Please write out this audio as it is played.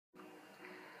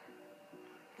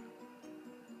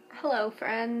Hello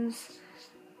friends.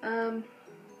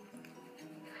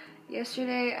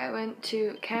 Yesterday I went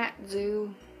to cat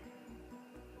zoo.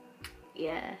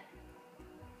 Yeah.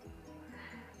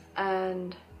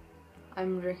 And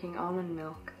I'm drinking almond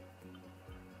milk.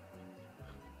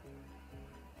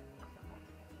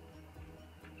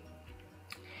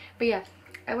 But yeah,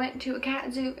 I went to a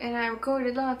cat zoo and I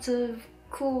recorded lots of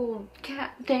cool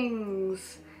cat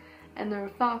things. And there were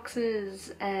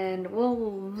foxes and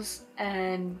wolves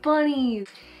and bunnies.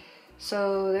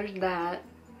 So there's that.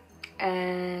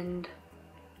 And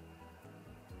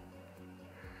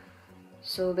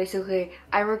so basically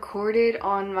I recorded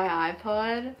on my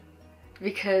iPod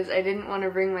because I didn't want to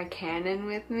bring my Canon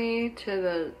with me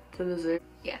to the zoo.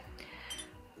 Yeah.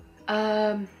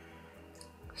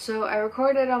 So I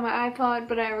recorded on my iPod,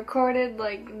 but I recorded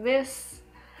like this,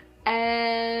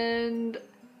 and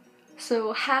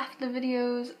so half the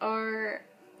videos are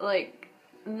like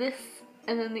this,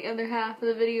 and then the other half of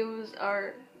the videos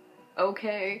are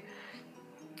okay.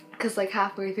 Cause like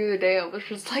halfway through the day I was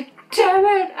just like, damn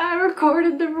it, I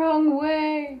recorded the wrong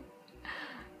way.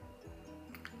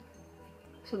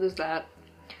 So there's that.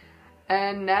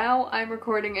 And now I'm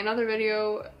recording another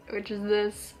video, which is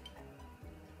this.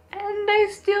 And I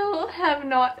still have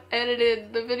not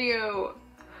edited the video.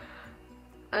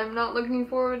 I'm not looking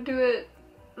forward to it.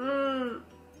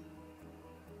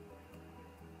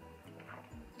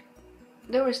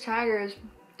 There was tigers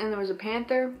and there was a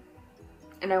panther,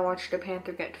 and I watched a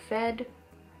panther get fed,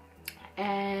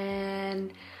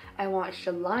 and I watched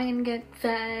a lion get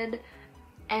fed,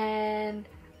 and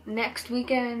next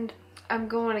weekend I'm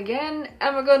going again,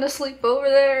 and we're gonna sleep over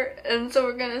there, and so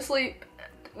we're gonna sleep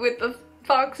with the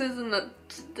foxes and the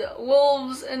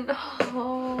wolves, and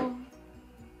oh,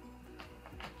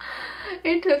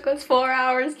 it took us 4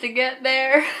 hours to get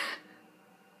there.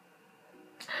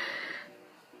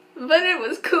 But it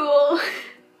was cool.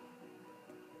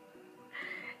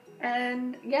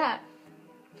 And yeah.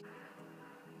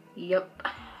 Yup.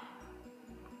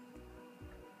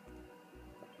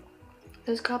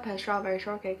 This cup has strawberry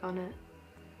shortcake on it.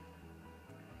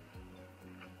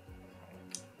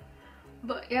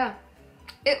 But yeah,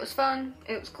 it was fun,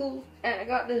 it was cool, and I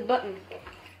got this button.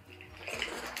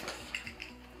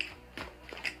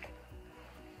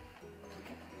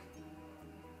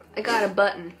 I got a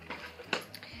button.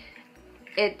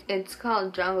 It's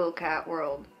called Jungle Cat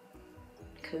World,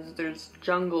 because there's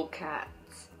jungle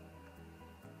cats.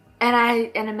 And I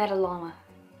met a llama.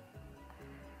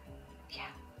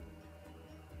 Yeah.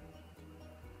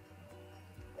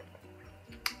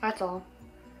 That's all.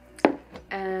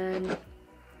 And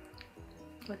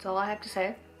that's all I have to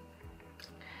say.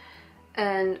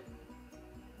 And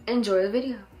enjoy the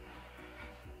video.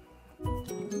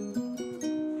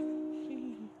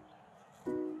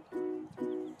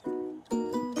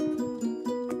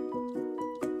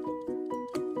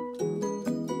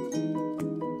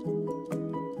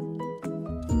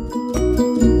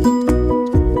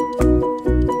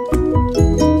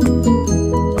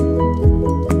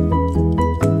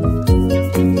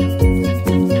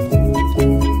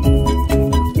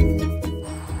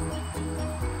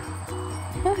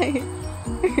 Hi.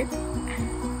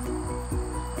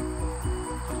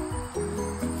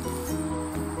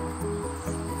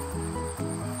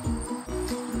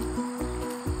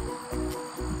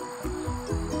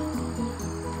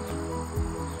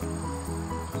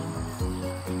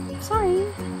 Sorry.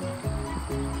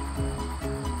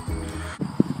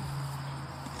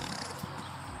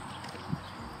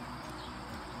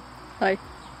 Hi.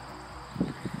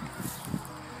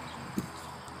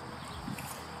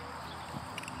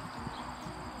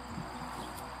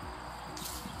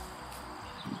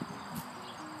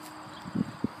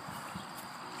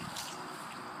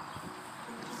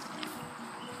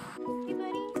 Hey,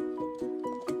 buddy.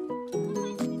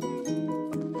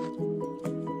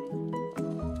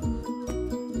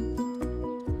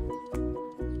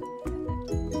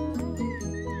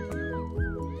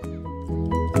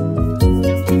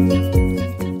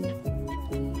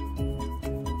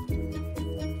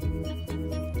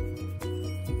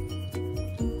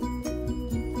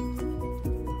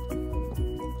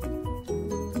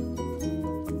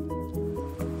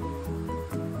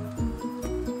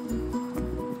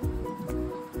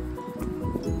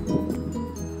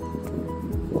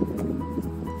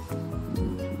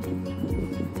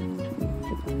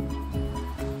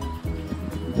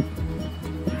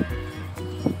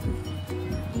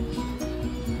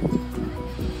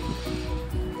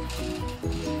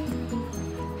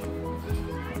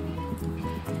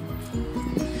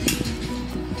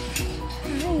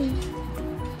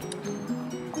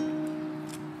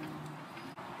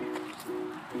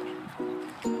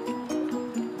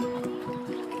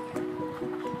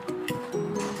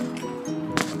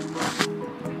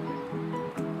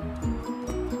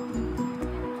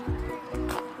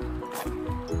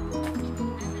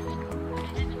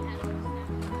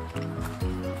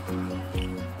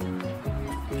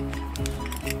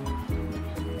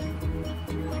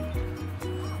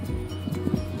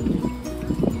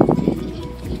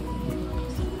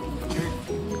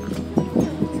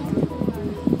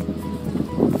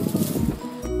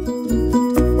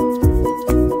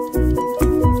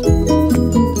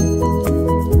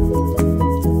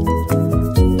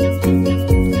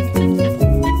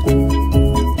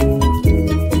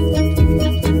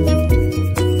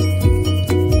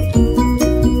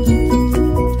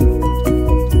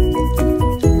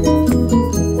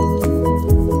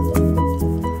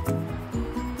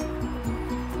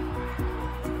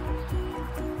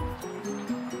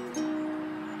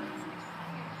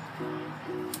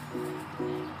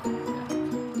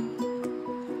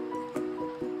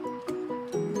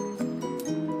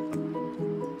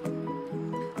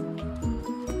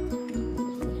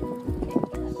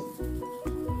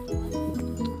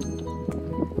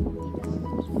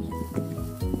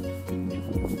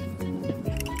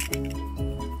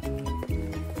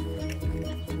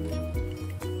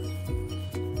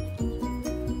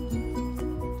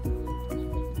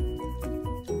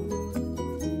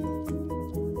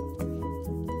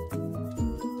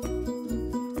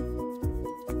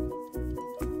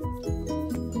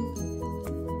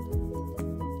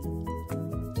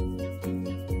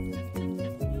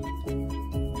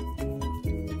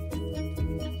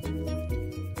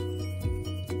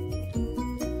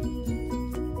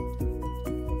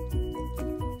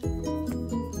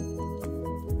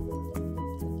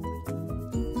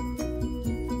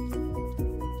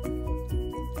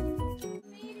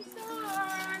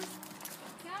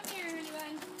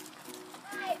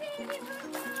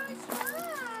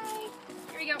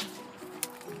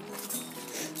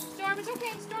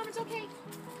 okay.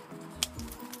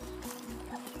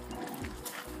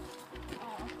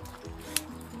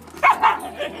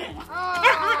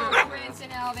 Oh, Prince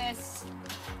and Elvis.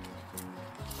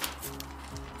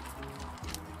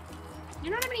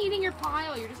 You're not even eating your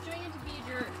pile. You're just doing it to be a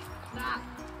jerk. Stop.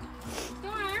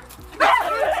 Storm.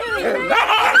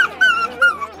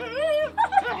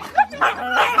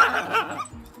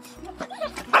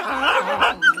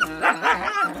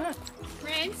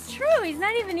 Prince. True, he's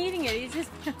not even eating it. He's just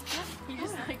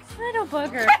like little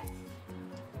bugger.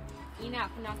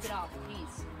 Enough. Knock it off,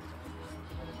 please.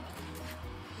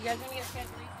 You guys want to get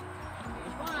scheduled?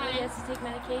 Here's one. He has to take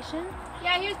medication.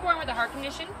 Yeah, he was born with a heart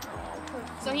condition,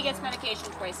 so he gets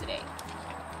medication twice a day.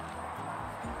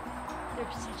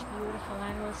 They're such beautiful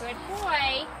animals. Good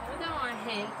boy. Hold on,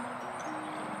 hey.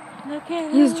 Look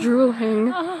at him. He's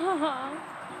drooling. Oh.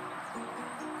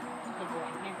 Good boy.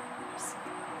 Here.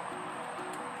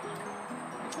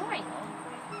 Good boy.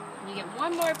 You get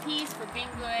one more piece for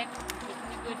being good, taking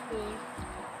the good food.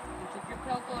 You keep your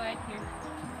pill good. Here.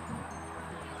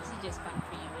 This is just fun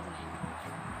for you, isn't it?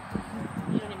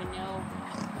 You don't even know.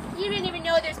 You didn't even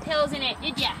know there's pills in it,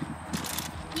 did ya?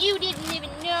 You didn't even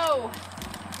know.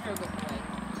 You're a good boy.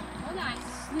 Hold on.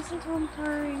 Listen to him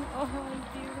purring. Oh, he's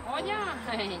beautiful. Hold on.